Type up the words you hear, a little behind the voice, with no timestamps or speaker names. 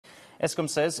Eskom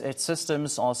says its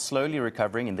systems are slowly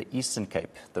recovering in the Eastern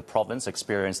Cape. The province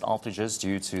experienced outages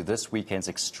due to this weekend's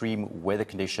extreme weather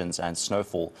conditions and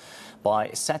snowfall. By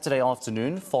Saturday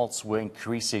afternoon, faults were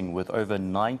increasing with over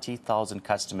 90,000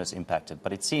 customers impacted,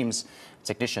 but it seems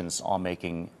technicians are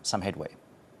making some headway.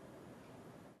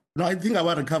 No, I think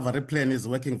our recovery plan is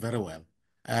working very well.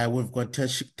 We've got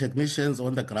technicians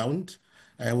on the ground.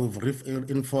 We've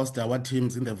reinforced our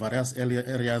teams in the various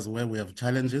areas where we have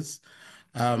challenges.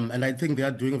 And I think they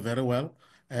are doing very well.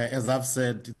 As I've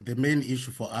said, the main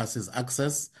issue for us is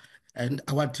access. And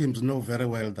our teams know very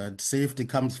well that safety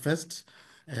comes first.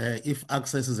 If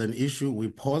access is an issue, we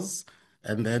pause,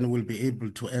 and then we'll be able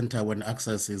to enter when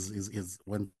access is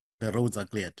when the roads are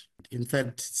cleared. In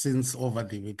fact, since over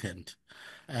the weekend,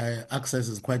 access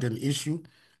is quite an issue.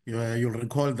 You'll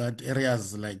recall that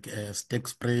areas like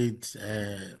Stekspruit,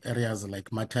 areas like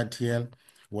Matatiel,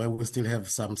 where we still have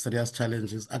some serious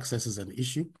challenges, access is an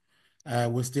issue.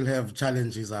 We still have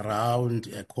challenges around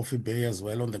Coffee Bay as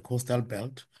well on the coastal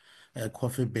belt,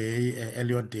 Coffee Bay,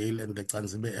 Elliotdale, and the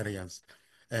Zanzibar areas.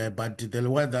 But the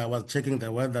weather, I was checking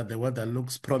the weather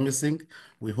looks promising.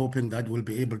 We're hoping that we'll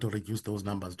be able to reduce those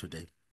numbers today.